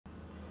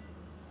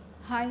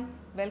Hi,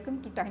 welcome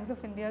to Times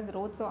of India's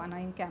Roads So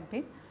Annoying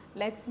campaign.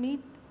 Let's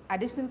meet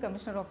Additional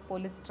Commissioner of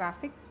Police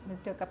Traffic,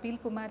 Mr. Kapil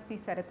Kumar C.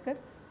 Saratkar,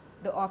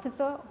 the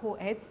officer who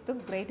heads the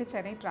Greater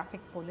Chennai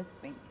Traffic Police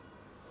Wing.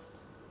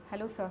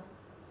 Hello, sir.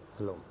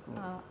 Hello.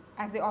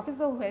 As the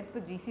officer who heads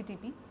the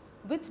GCTP,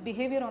 which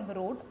behavior on the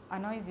road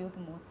annoys you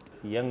the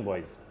most? Young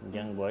boys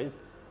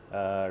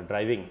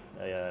driving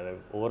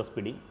over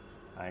speeding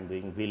and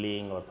doing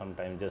wheeling or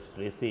sometimes just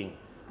racing,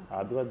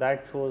 because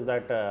that shows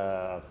that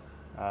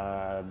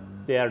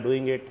they are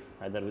doing it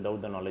either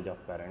without the knowledge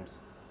of parents,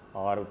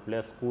 or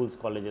plus schools,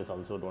 colleges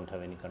also don't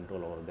have any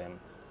control over them,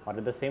 or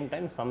at the same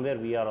time somewhere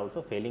we are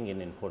also failing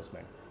in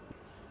enforcement.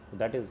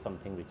 That is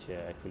something which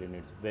actually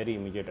needs very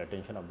immediate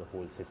attention of the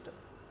whole system.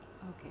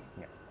 Okay.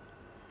 Yeah.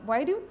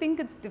 Why do you think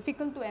it's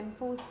difficult to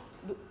enforce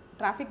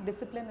traffic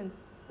discipline in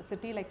a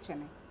city like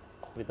Chennai?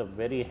 With a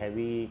very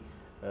heavy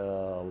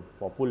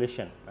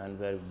population and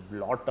where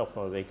lot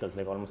of vehicles,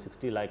 like almost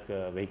 60 lakh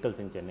vehicles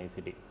in Chennai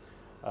city,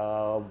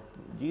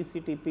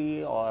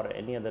 GCTP or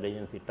any other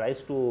agency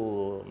tries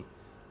to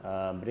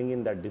bring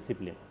in that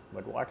discipline,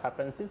 but what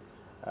happens is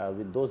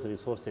with those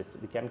resources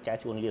we can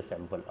catch only a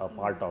sample, a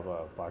part of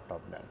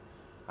them,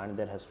 and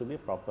there has to be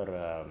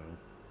proper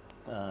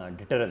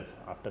deterrence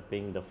after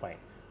paying the fine.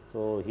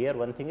 So here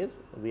one thing is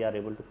we are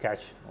able to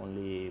catch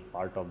only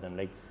part of them,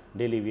 like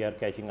daily we are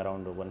catching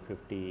around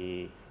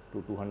 150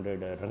 to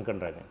 200 drunken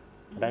driving,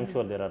 but I am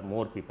sure there are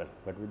more people,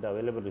 but with the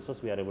available resource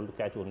we are able to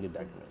catch only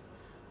that many.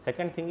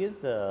 Second thing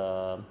is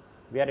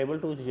we are able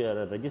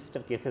to register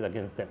cases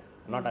against them.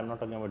 I am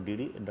not talking about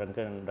DD,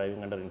 drunken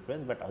driving under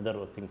influence, but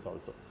other things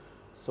also.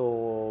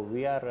 So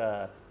we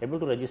are able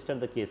to register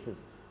the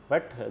cases,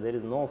 but there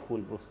is no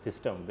foolproof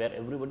system where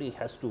everybody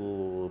has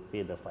to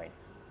pay the fine.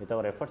 With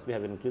our efforts we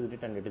have increased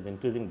it and it is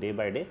increasing day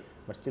by day,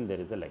 but still there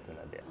is a lacuna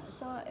there.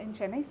 So in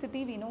Chennai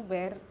city we know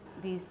where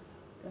these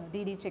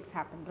DD checks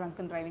happen,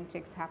 drunken driving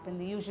checks happen,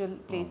 the usual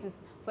places,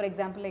 for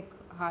example like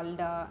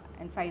Halda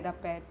and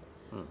Saidapet.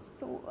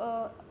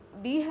 So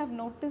we have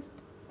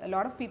noticed a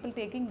lot of people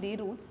taking D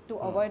routes to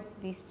avoid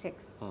these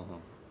checks.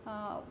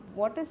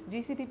 What is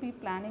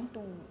GCTP planning to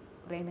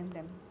rein in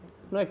them?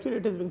 No, actually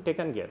it is being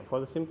taken care for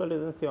the simple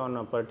reason. See, on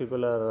a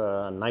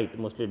particular night,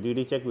 mostly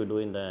DD check we do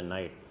in the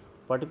night.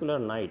 Particular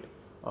night,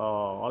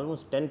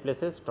 almost 10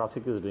 places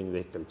traffic is doing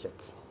vehicle check,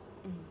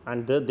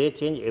 and they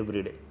change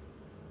every day.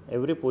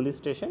 Every police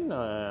station,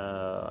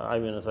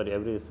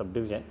 every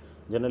subdivision,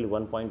 generally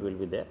one point will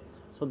be there.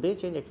 So they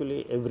change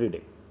actually every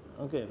day.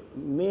 Okay,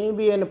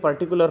 maybe in a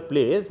particular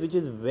place which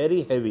is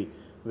very heavy,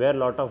 where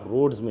lot of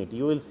roads meet,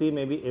 you will see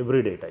maybe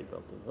every day type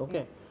of thing.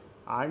 Okay,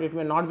 and it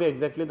may not be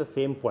exactly the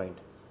same point.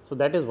 So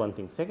that is one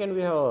thing. Second,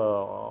 we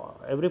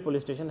have every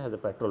police station has a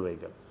patrol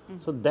vehicle,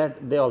 so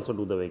that they also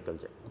do the vehicle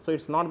check. So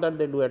it's not that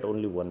they do at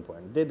only one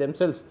point. They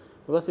themselves,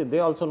 because see, they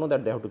also know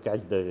that they have to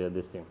catch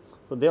this thing.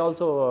 So they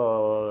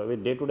also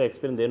with day-to-day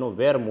experience, they know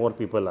where more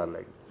people are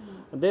like.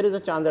 There is a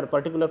chance that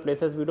particular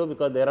places we do,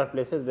 because there are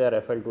places where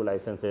FL2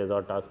 licenses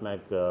or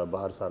TASMAC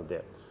bars are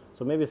there.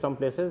 So maybe some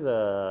places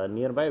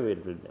nearby we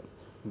will do them.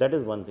 That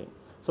is one thing.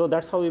 So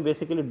that's how we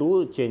basically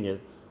do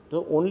changes.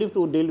 So only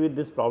to deal with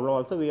this problem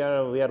also we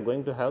are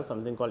going to have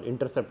something called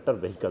interceptor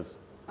vehicles,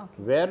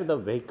 where the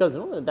vehicles,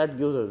 that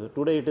gives us,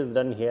 today it is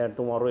done here,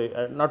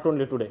 tomorrow, not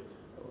only today,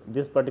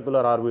 this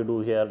particular hour we do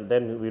here,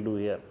 then we do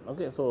here.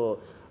 Okay, so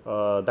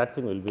that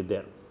thing will be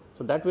there.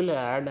 So that will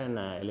add an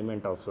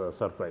element of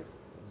surprise.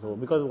 So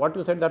because what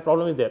you said, that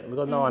problem is there,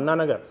 because now Anna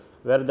Nagar,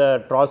 where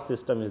the TROS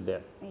system is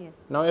there, Yes.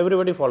 now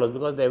everybody follows,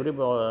 because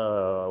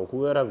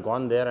whoever has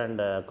gone there and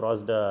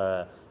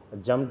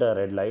jumped a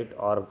red light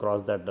or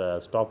crossed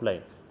that stop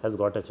line has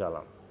got a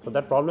challan. So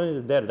that problem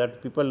is there,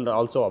 that people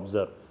also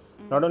observe.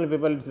 Not only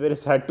people, it's very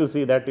sad to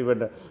see that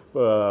even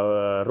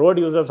road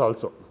users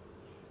also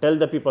tell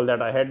the people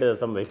that ahead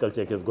some vehicle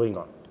check is going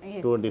on,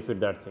 to defeat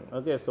that thing.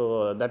 Okay,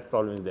 so that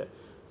problem is there.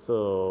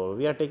 So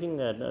we are taking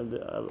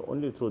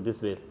only through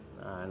this ways,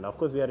 and of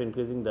course we are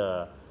increasing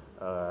the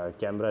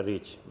camera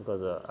reach,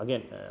 because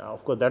again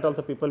of course that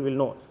also people will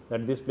know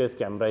that this place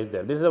camera is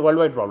there. This is a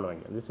worldwide problem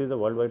again. This is a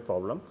worldwide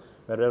problem,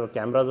 wherever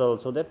cameras are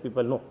also there,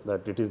 people know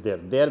that it is there.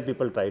 There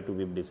people try to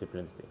be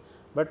disciplined thing,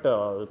 but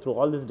through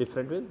all these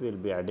different ways we will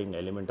be adding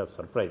element of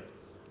surprise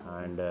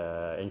and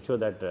ensure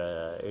that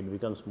it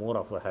becomes more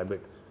of a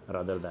habit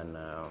rather than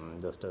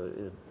just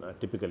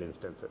typical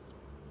instances.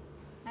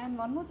 And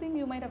one more thing,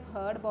 you might have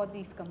heard about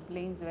these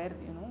complaints where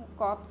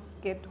cops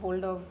get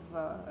hold of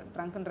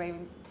drunken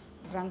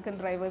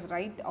drivers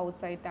right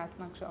outside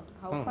TASMAC shops.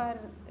 How far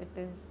it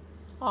is?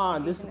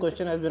 This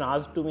question has been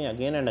asked to me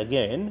again and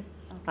again,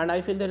 and I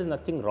feel there is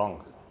nothing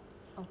wrong.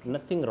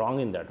 Nothing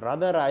wrong in that.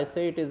 Rather, I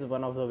say it is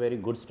one of the very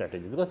good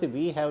strategies, because see,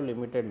 we have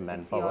limited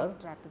manpower. It's your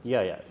strategy.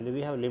 Yeah.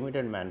 We have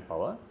limited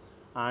manpower,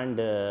 and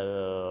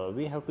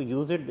we have to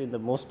use it in the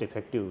most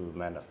effective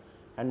manner.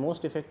 And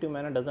most effective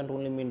manner does not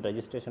only mean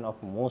registration of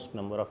most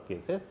number of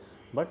cases,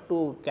 but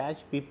to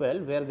catch people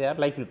where they are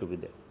likely to be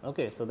there.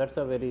 Okay, so that's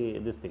a very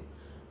this thing.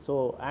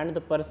 So and the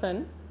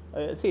person,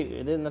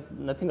 see, there is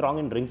nothing wrong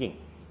in drinking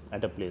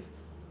at a place.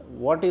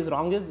 What is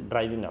wrong is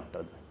driving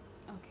after that.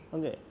 Okay.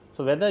 Okay.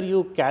 So, whether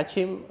you catch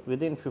him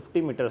within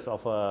 50 meters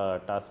of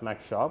a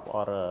TASMAC shop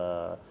or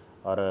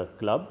a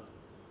club,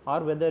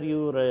 or whether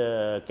you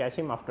catch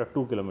him after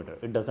 2 kilometers,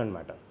 it does not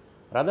matter.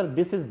 Rather,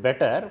 this is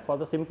better for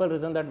the simple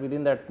reason that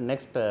within that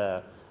next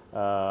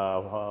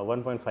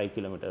 1.5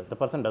 kilometers, the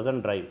person does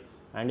not drive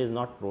and is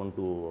not prone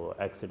to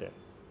accident.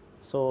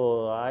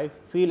 So, I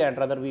feel and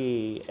rather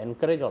we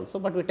encourage also,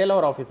 but we tell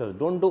our officers,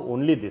 do not do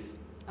only this.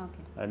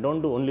 Okay. Do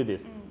not do only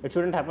this. It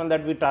should not happen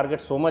that we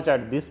target so much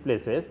at these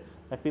places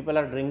that people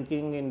are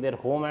drinking in their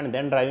home and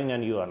then driving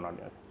and you are not.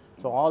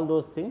 So, all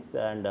those things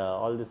and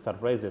all these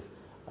surprises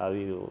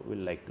we will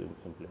like to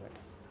implement.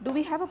 Do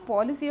we have a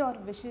policy or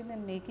vision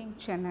in making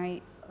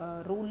Chennai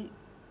a rule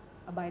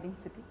abiding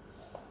city?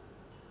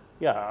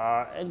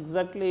 Yeah,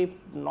 exactly,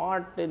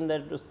 not in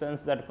the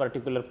sense that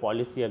particular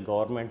policy, a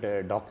government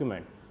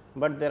document,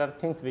 but there are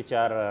things which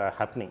are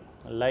happening,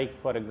 like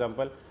for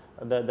example,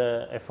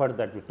 the effort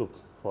that we took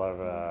for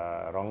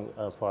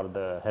for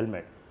the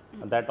helmet,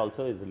 that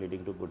also is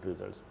leading to good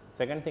results.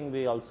 Second thing,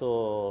 we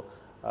also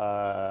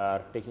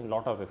are taking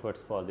lot of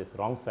efforts for this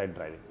wrong side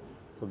driving.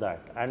 So,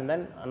 that, and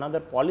then another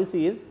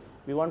policy is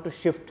we want to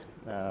shift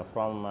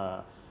from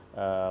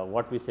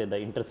what we say the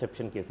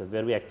interception cases,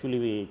 where we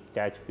actually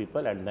catch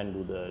people and then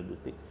do this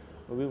thing.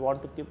 We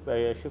want to keep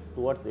shift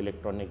towards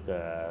electronic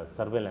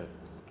surveillance.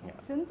 Yeah.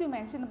 Since you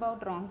mentioned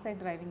about wrong side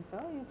driving,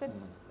 sir, you said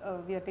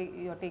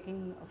you are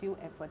taking a few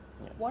efforts.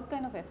 Yeah. What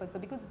kind of efforts?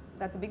 Because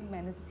that's a big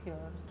menace here.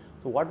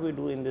 So, what we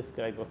do in this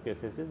type of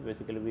cases is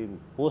basically we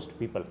post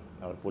people,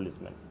 our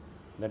policemen.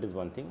 That is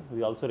one thing.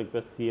 We also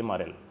request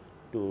CMRL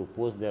to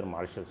post their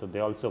marshals. So,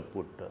 they also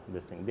put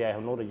this thing. They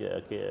have no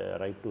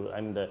right to, I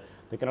mean,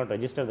 they cannot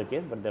register the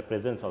case, but their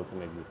presence also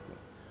makes this thing.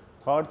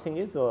 Third thing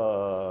is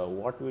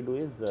what we do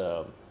is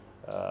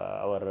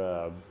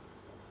our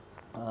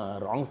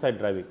wrong side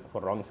driving.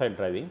 For wrong side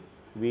driving,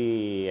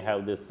 we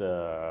have this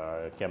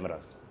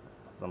cameras.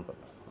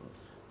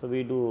 So,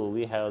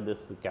 we have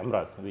this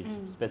cameras which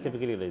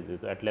specifically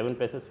at 11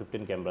 places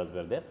 15 cameras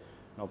were there.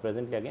 Now,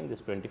 presently again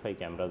this 25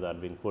 cameras are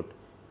being put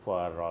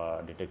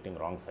for detecting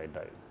wrong side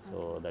driving.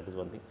 So, that is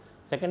one thing.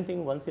 Second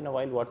thing, once in a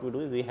while what we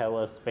do is we have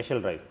a special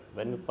drive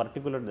when we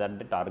particularly that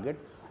they target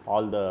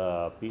all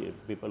the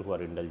people who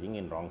are indulging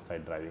in wrong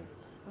side driving.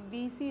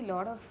 We see a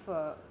lot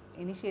of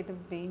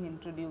initiatives being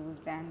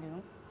introduced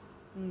and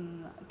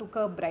to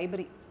curb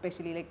bribery,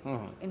 especially like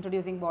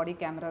introducing body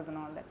cameras and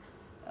all that.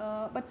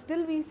 But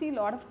still we see a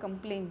lot of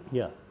complaints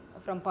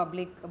from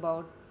public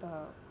about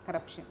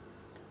corruption.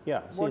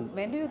 Yeah.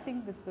 When do you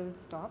think this will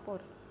stop? Or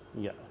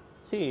yeah.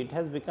 See, it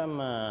has become,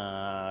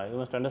 you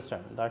must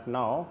understand that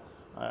now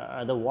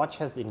the watch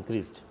has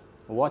increased,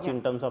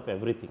 in terms of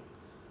everything.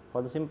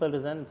 For the simple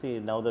reason, see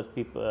now the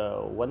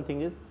people, one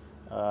thing is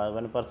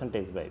when a person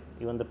takes bribe,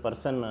 even the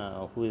person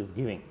who is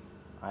giving,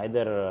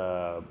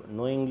 either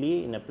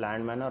knowingly in a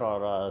planned manner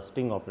or a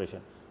sting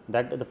operation,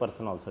 that the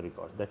person also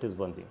records, that is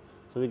one thing.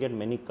 So, we get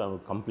many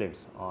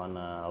complaints on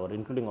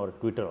including our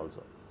Twitter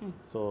also.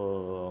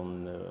 So,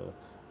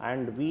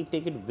 and we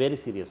take it very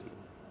seriously.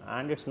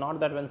 And it is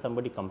not that when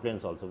somebody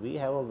complains also, we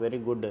have a very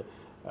good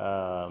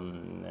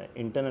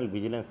internal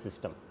vigilance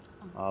system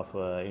of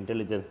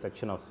intelligence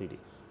section of CD,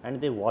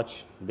 and they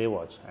watch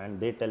and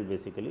they tell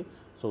basically.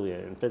 So,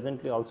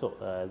 presently also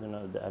as you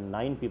know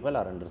 9 people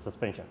are under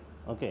suspension.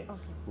 Okay.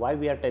 Why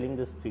we are telling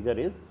this figure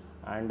is,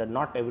 and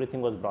not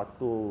everything was brought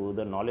to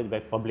the knowledge by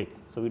public.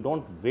 So, we do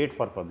not wait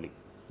for public,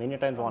 many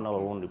times on our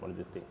own report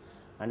this thing,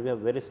 and we have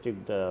very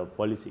strict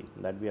policy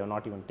that we have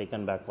not even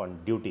taken back on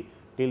duty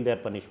till their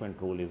punishment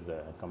rule is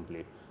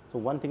complete. So,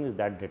 one thing is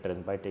that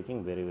deterrence by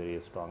taking very, very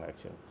strong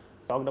action.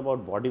 Talked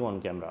about body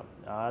worn camera,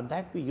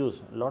 that we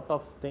use a lot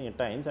of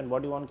times, and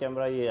body worn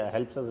camera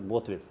helps us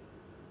both ways.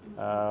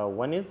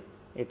 One is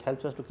it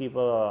helps us to keep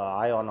an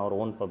eye on our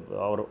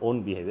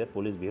own behavior,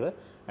 police behavior,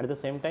 and at the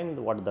same time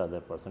what the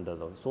other person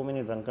does also. So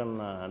many drunken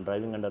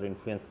driving under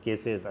influence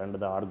cases and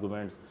the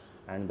arguments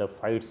and the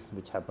fights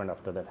which happened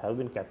after that have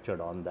been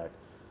captured on that.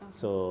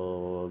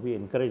 So, we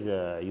encourage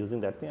using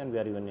that thing, and we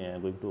are even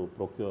going to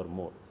procure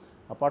more.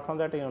 Apart from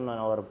that, in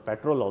our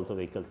patrol also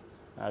vehicles,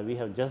 we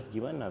have just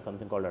given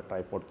something called a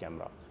tripod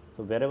camera.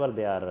 So, wherever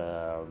they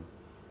are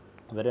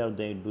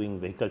doing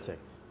vehicle check,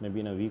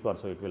 maybe in a week or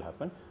so it will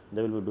happen,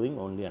 they will be doing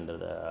only under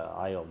the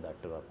eye of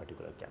that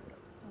particular camera.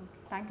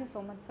 Thank you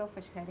so much, sir,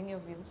 for sharing your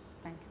views.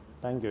 Thank you.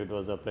 Thank you. It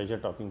was a pleasure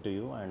talking to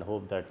you, and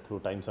hope that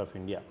through Times of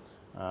India,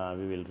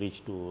 we will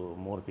reach to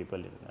more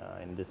people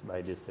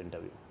by this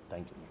interview.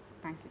 Thank you. Yes,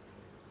 thank you, sir.